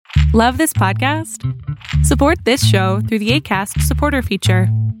Love this podcast? Support this show through the Acast supporter feature.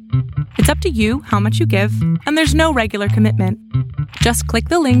 It's up to you how much you give, and there's no regular commitment. Just click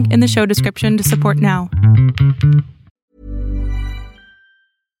the link in the show description to support now.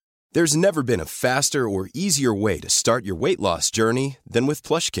 There's never been a faster or easier way to start your weight loss journey than with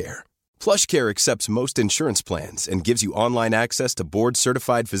PlushCare. PlushCare accepts most insurance plans and gives you online access to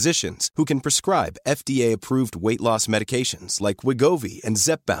board-certified physicians who can prescribe FDA-approved weight loss medications like Wegovy and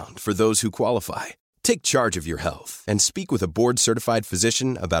Zepbound for those who qualify. Take charge of your health and speak with a board-certified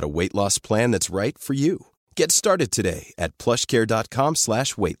physician about a weight loss plan that's right for you. Get started today at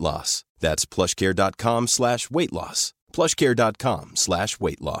plushcare.com/weight-loss. That's plushcare.com/weight-loss.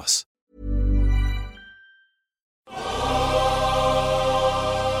 plushcare.com/weight-loss.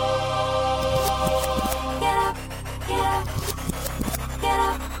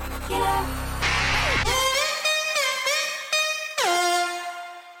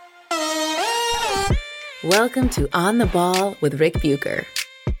 Welcome to On the Ball with Rick Bucher.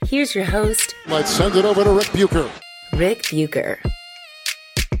 Here's your host. Let's send it over to Rick Bucher. Rick Bucher.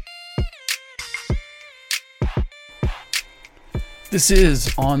 This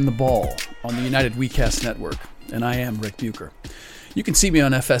is On the Ball on the United WeCast Network, and I am Rick Bucher. You can see me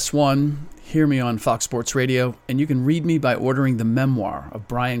on FS1, hear me on Fox Sports Radio, and you can read me by ordering the memoir of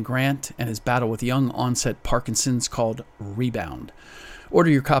Brian Grant and his battle with young onset Parkinson's called Rebound. Order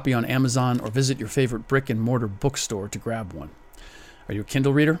your copy on Amazon or visit your favorite brick-and-mortar bookstore to grab one. Are you a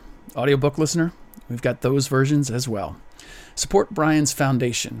Kindle reader? Audiobook listener? We've got those versions as well. Support Brian's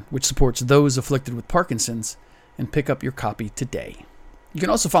foundation, which supports those afflicted with Parkinson's, and pick up your copy today. You can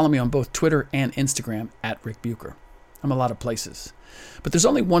also follow me on both Twitter and Instagram at Rick Bucher. I'm a lot of places. But there's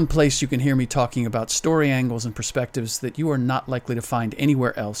only one place you can hear me talking about story angles and perspectives that you are not likely to find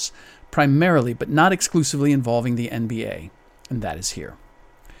anywhere else, primarily but not exclusively involving the NBA, and that is here.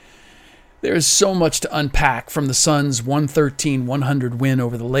 There is so much to unpack from the Suns' 113-100 win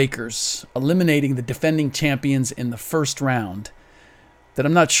over the Lakers, eliminating the defending champions in the first round, that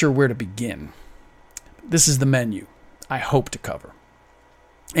I'm not sure where to begin. This is the menu I hope to cover.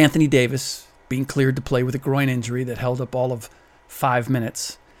 Anthony Davis being cleared to play with a groin injury that held up all of 5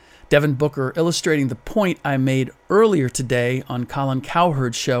 minutes. Devin Booker illustrating the point I made earlier today on Colin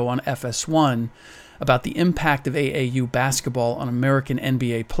Cowherd's show on FS1 about the impact of AAU basketball on American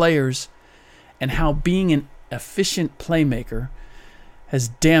NBA players, and how being an efficient playmaker has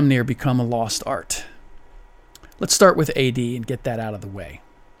damn near become a lost art. Let's start with AD and get that out of the way.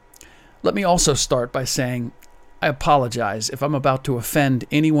 Let me also start by saying I apologize if I'm about to offend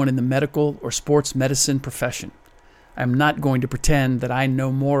anyone in the medical or sports medicine profession. I'm not going to pretend that I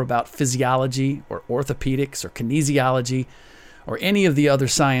know more about physiology or orthopedics or kinesiology or any of the other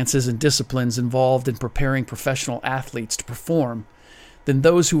sciences and disciplines involved in preparing professional athletes to perform than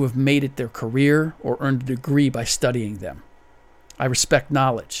those who have made it their career or earned a degree by studying them. I respect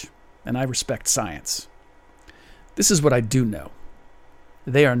knowledge, and I respect science. This is what I do know.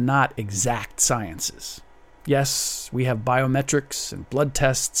 They are not exact sciences. Yes, we have biometrics and blood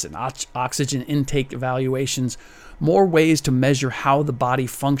tests and oxygen intake evaluations, more ways to measure how the body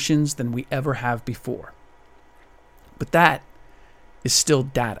functions than we ever have before. But that is still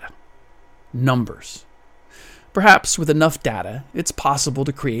data, numbers. Perhaps with enough data, it's possible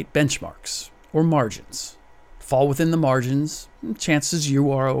to create benchmarks or margins. Fall within the margins, and chances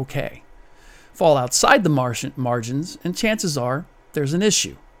you are okay. Fall outside the margins, and chances are there's an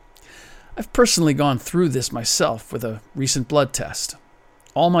issue. I've personally gone through this myself with a recent blood test.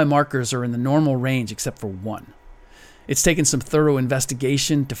 All my markers are in the normal range except for one. It's taken some thorough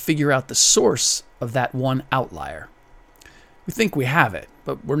investigation to figure out the source of that one outlier. We think we have it,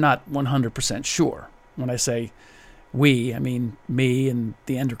 but we're not 100% sure. When I say we, I mean me and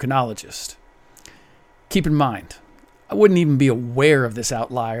the endocrinologist. Keep in mind, I wouldn't even be aware of this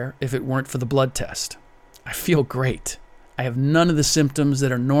outlier if it weren't for the blood test. I feel great. I have none of the symptoms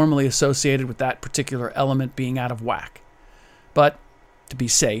that are normally associated with that particular element being out of whack. But, to be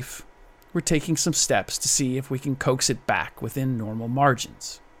safe, we're taking some steps to see if we can coax it back within normal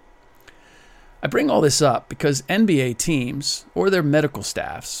margins. I bring all this up because NBA teams, or their medical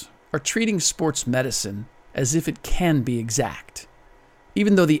staffs, are treating sports medicine as if it can be exact,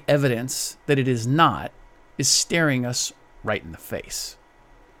 even though the evidence that it is not is staring us right in the face.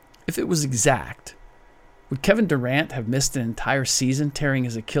 If it was exact, would Kevin Durant have missed an entire season tearing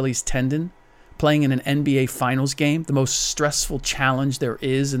his Achilles tendon, playing in an NBA Finals game, the most stressful challenge there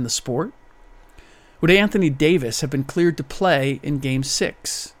is in the sport? Would Anthony Davis have been cleared to play in Game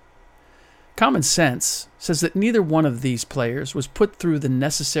 6? Common sense says that neither one of these players was put through the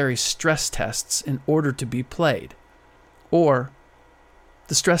necessary stress tests in order to be played. Or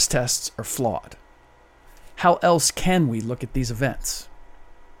the stress tests are flawed. How else can we look at these events?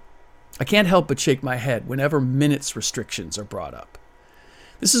 I can't help but shake my head whenever minutes restrictions are brought up.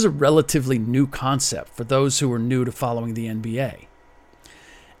 This is a relatively new concept for those who are new to following the NBA.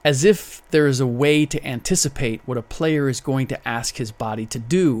 As if there is a way to anticipate what a player is going to ask his body to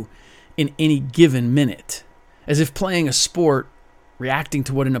do in any given minute. As if playing a sport, reacting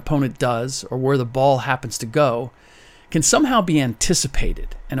to what an opponent does or where the ball happens to go, can somehow be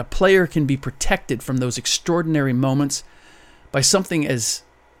anticipated, and a player can be protected from those extraordinary moments by something as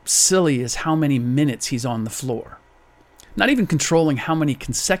silly as how many minutes he's on the floor. Not even controlling how many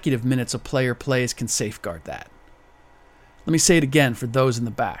consecutive minutes a player plays can safeguard that. Let me say it again for those in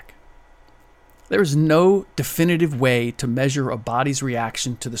the back. There is no definitive way to measure a body's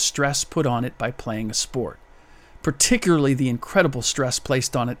reaction to the stress put on it by playing a sport, particularly the incredible stress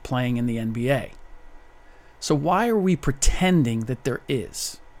placed on it playing in the NBA. So why are we pretending that there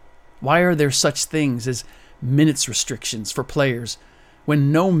is? Why are there such things as minutes restrictions for players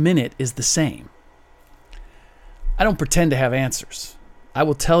when no minute is the same? I don't pretend to have answers. I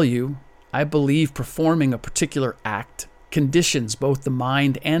will tell you, I believe performing a particular act conditions both the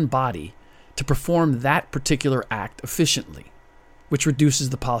mind and body to perform that particular act efficiently, which reduces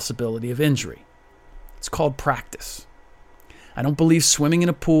the possibility of injury. It's called practice. I don't believe swimming in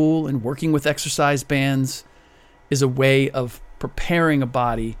a pool and working with exercise bands is a way of preparing a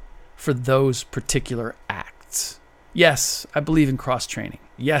body for those particular acts. Yes, I believe in cross-training.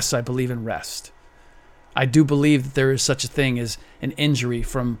 Yes, I believe in rest. I do believe that there is such a thing as an injury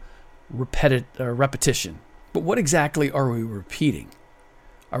from repetition. But what exactly are we repeating?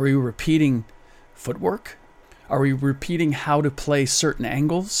 Are we repeating footwork? Are we repeating how to play certain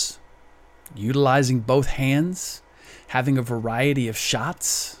angles? Utilizing both hands? Having a variety of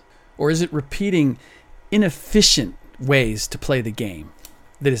shots? Or is it repeating inefficient ways to play the game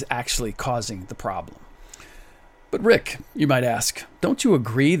that is actually causing the problem? But Rick, you might ask, don't you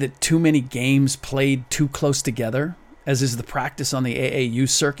agree that too many games played too close together, as is the practice on the AAU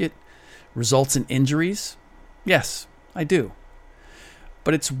circuit, results in injuries? Yes, I do.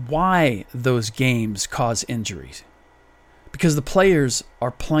 But it's why those games cause injuries. Because the players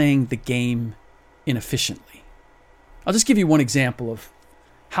are playing the game inefficiently. I'll just give you one example of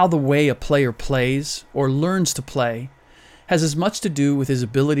how the way a player plays or learns to play has as much to do with his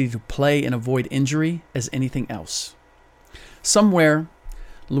ability to play and avoid injury as anything else. Somewhere,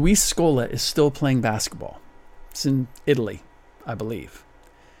 Luis Scola is still playing basketball. It's in Italy, I believe.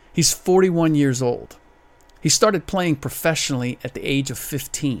 He's 41 years old. He started playing professionally at the age of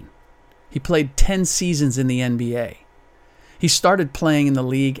 15. He played 10 seasons in the NBA. He started playing in the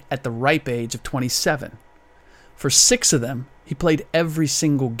league at the ripe age of 27. For 6 of them, he played every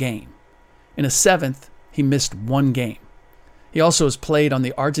single game. In a 7th, he missed 1 game. He also has played on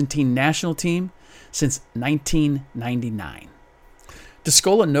the Argentine national team since 1999. Does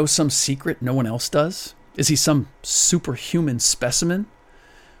Scola know some secret no one else does? Is he some superhuman specimen?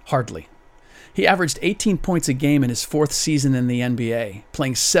 Hardly. He averaged 18 points a game in his 4th season in the NBA,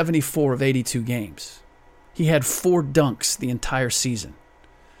 playing 74 of 82 games. He had 4 dunks the entire season.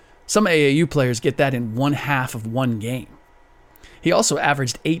 Some AAU players get that in 1/2 of 1 game. He also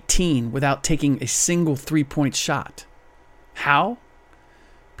averaged 18 without taking a single 3-point shot. How?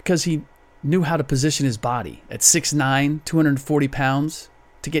 Because he knew how to position his body at 6'9", 240 pounds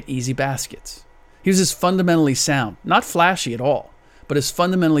to get easy baskets. He was as fundamentally sound, not flashy at all, but as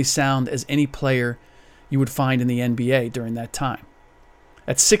fundamentally sound as any player you would find in the NBA during that time.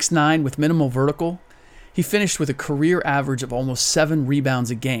 At 6'9", with minimal vertical, he finished with a career average of almost 7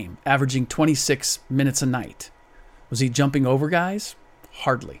 rebounds a game, averaging 26 minutes a night. Was he jumping over guys?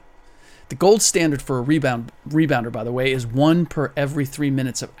 Hardly. The gold standard for a rebounder, by the way, is 1 per every 3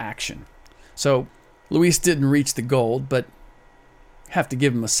 minutes of action. So Luis didn't reach the gold, but have to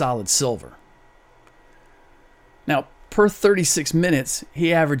give him a solid silver. Now, per 36 minutes,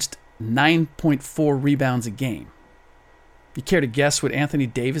 he averaged 9.4 rebounds a game. You care to guess what Anthony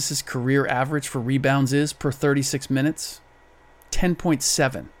Davis's career average for rebounds is per 36 minutes?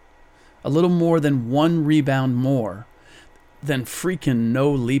 10.7. A little more than 1 rebound more than freaking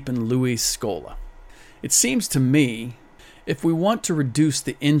no-leaping Luis Scola. It seems to me, if we want to reduce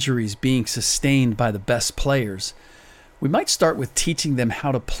the injuries being sustained by the best players, we might start with teaching them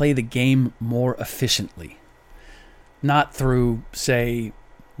how to play the game more efficiently. Not through, say,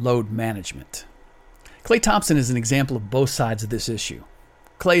 load management. Klay Thompson is an example of both sides of this issue.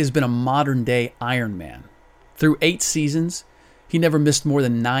 Klay has been a modern-day Iron Man. Through 8 seasons, he never missed more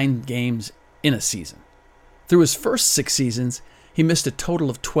than 9 games in a season. Through his first 6 seasons, he missed a total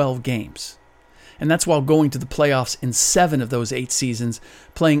of 12 games. And that's while going to the playoffs in 7 of those 8 seasons,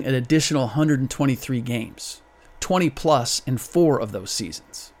 playing an additional 123 games, 20 plus in 4 of those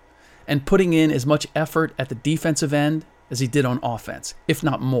seasons, and putting in as much effort at the defensive end as he did on offense, if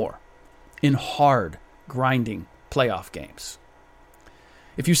not more, in hard, grinding playoff games.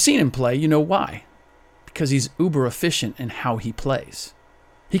 If you've seen him play, you know why. Because he's uber efficient in how he plays.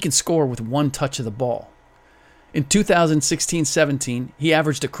 He can score with one touch of the ball. In 2016-17, he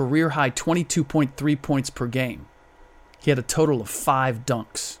averaged a career-high 22.3 points per game. He had a total of 5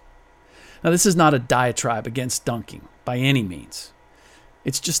 dunks. Now, this is not a diatribe against dunking, by any means.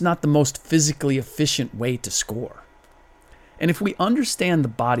 It's just not the most physically efficient way to score. And if we understand the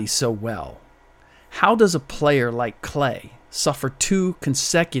body so well, how does a player like Klay suffer 2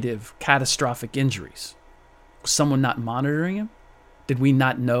 consecutive catastrophic injuries? Was someone not monitoring him? Did we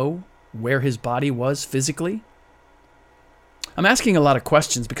not know where his body was physically? I'm asking a lot of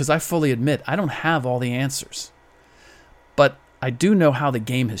questions because I fully admit I don't have all the answers. But I do know how the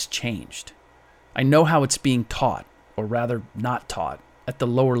game has changed. I know how it's being taught, or rather not taught, at the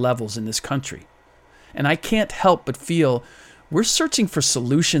lower levels in this country. And I can't help but feel we're searching for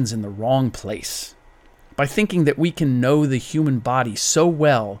solutions in the wrong place by thinking that we can know the human body so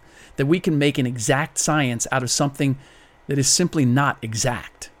well that we can make an exact science out of something that is simply not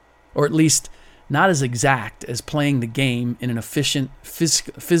exact, or at least not as exact as playing the game in an efficient,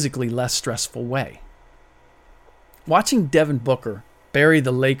 physically less stressful way. Watching Devin Booker bury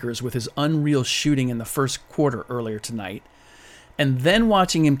the Lakers with his unreal shooting in the first quarter earlier tonight, and then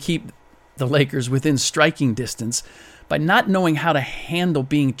watching him keep the Lakers within striking distance by not knowing how to handle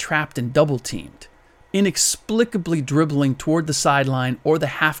being trapped and double-teamed, inexplicably dribbling toward the sideline or the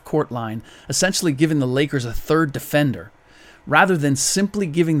half-court line, essentially giving the Lakers a third defender, rather than simply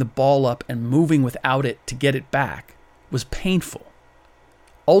giving the ball up and moving without it to get it back, was painful.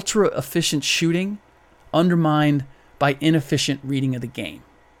 Ultra-efficient shooting undermined by inefficient reading of the game.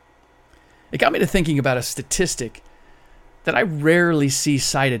 It got me to thinking about a statistic that I rarely see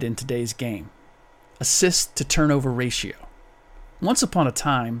cited in today's game: assist to turnover ratio. Once upon a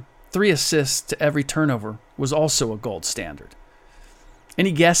time, 3 assists to every turnover was also a gold standard.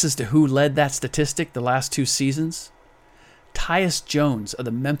 Any guess as to who led that statistic the last 2 seasons? Tyus Jones of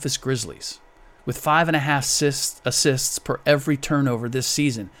the Memphis Grizzlies, with 5.5 assists per every turnover this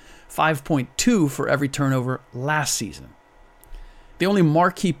season, 5.2 for every turnover last season. The only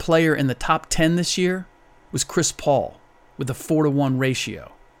marquee player in the top 10 this year was Chris Paul, with a 4-to-1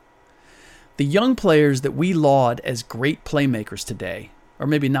 ratio. The young players that we laud as great playmakers today, or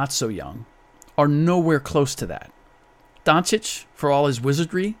maybe not so young, are nowhere close to that. Doncic, for all his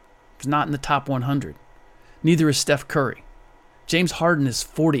wizardry, is not in the top 100. Neither is Steph Curry. James Harden is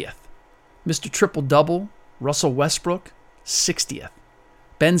 40th. Mr. Triple-Double, Russell Westbrook, 60th.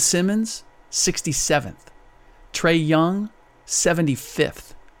 Ben Simmons, 67th. Trae Young,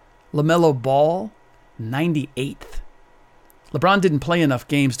 75th. LaMelo Ball, 98th. LeBron didn't play enough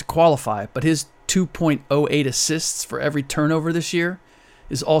games to qualify, but his 2.08 assists for every turnover this year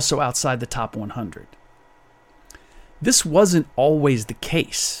is also outside the top 100. This wasn't always the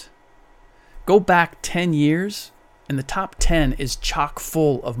case. Go back 10 years, and the top 10 is chock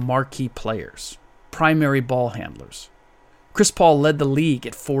full of marquee players, primary ball handlers. Chris Paul led the league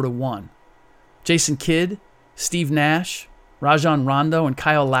at 4-to-1. Jason Kidd, Steve Nash, Rajon Rondo, and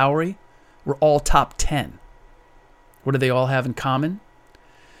Kyle Lowry were all top 10. What do they all have in common?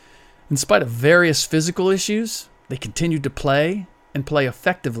 In spite of various physical issues, they continued to play and play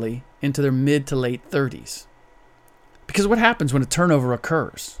effectively into their mid to late 30s. Because what happens when a turnover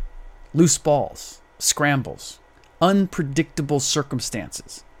occurs? Loose balls, scrambles, unpredictable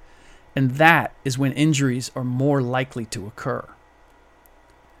circumstances. And that is when injuries are more likely to occur.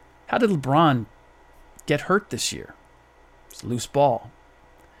 How did LeBron get hurt this year? It's a loose ball.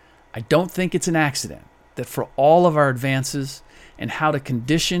 I don't think it's an accident that for all of our advances in how to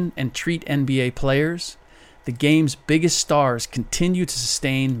condition and treat NBA players, the game's biggest stars continue to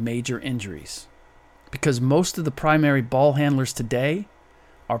sustain major injuries. Because most of the primary ball handlers today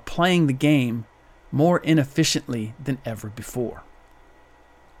are playing the game more inefficiently than ever before.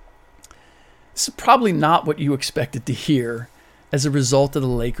 This is probably not what you expected to hear as a result of the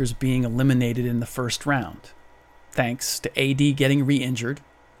Lakers being eliminated in the first round, thanks to AD getting re-injured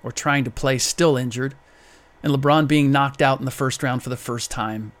or trying to play still injured, and LeBron being knocked out in the first round for the first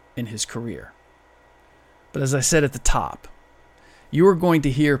time in his career. But as I said at the top, you are going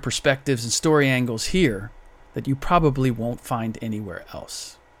to hear perspectives and story angles here that you probably won't find anywhere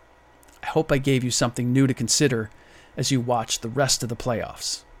else. I hope I gave you something new to consider as you watch the rest of the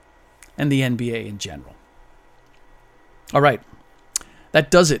playoffs and the NBA in general. All right,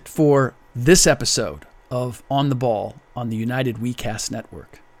 that does it for this episode of On the Ball on the United WeCast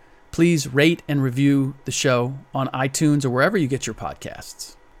Network. Please rate and review the show on iTunes or wherever you get your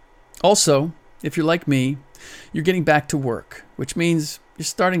podcasts. Also, if you're like me, you're getting back to work, which means you're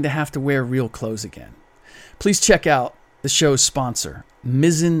starting to have to wear real clothes again. Please check out the show's sponsor,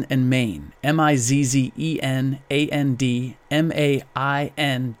 Mizzen and Main,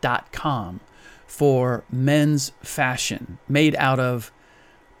 MIZZENANDMAIN.com, for men's fashion made out of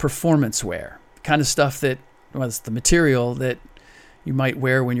performance wear, kind of stuff that, well, it's the material that you might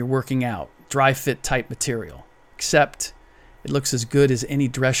wear when you're working out, dry fit type material, except it looks as good as any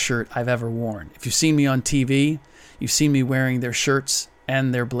dress shirt I've ever worn. If you've seen me on TV, you've seen me wearing their shirts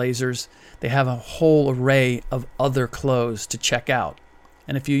and their blazers. They have a whole array of other clothes to check out.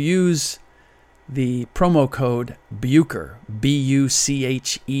 And if you use the promo code BUCHER,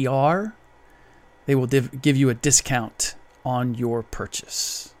 BUCHER, they will give you a discount on your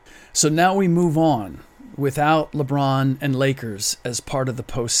purchase. So now we move on without LeBron and Lakers as part of the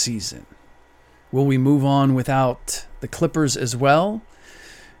postseason. Will we move on without the Clippers as well?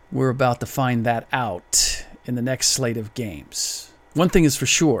 We're about to find that out in the next slate of games. One thing is for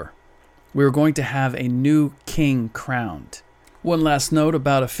sure, we're going to have a new king crowned. One last note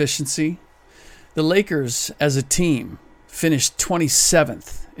about efficiency. The Lakers as a team finished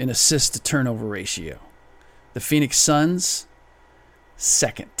 27th in assist to turnover ratio. The Phoenix Suns,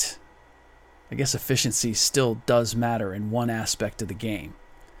 second. I guess efficiency still does matter in one aspect of the game,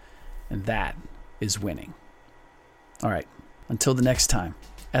 and that is winning. All right, until the next time,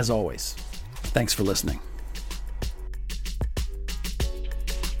 as always, thanks for listening.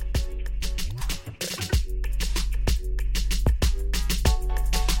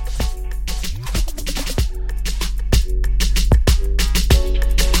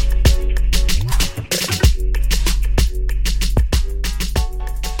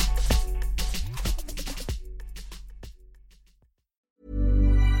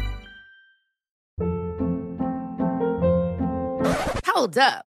 Hold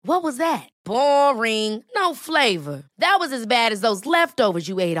up. What was that? Boring. No flavor. That was as bad as those leftovers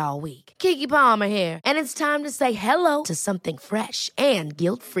you ate all week. Keke Palmer here. And it's time to say hello to something fresh and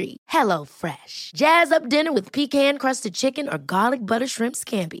guilt-free. HelloFresh. Jazz up dinner with pecan-crusted chicken or garlic butter shrimp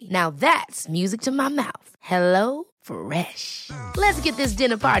scampi. Now that's music to my mouth. HelloFresh. Let's get this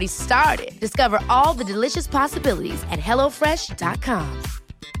dinner party started. Discover all the delicious possibilities at HelloFresh.com.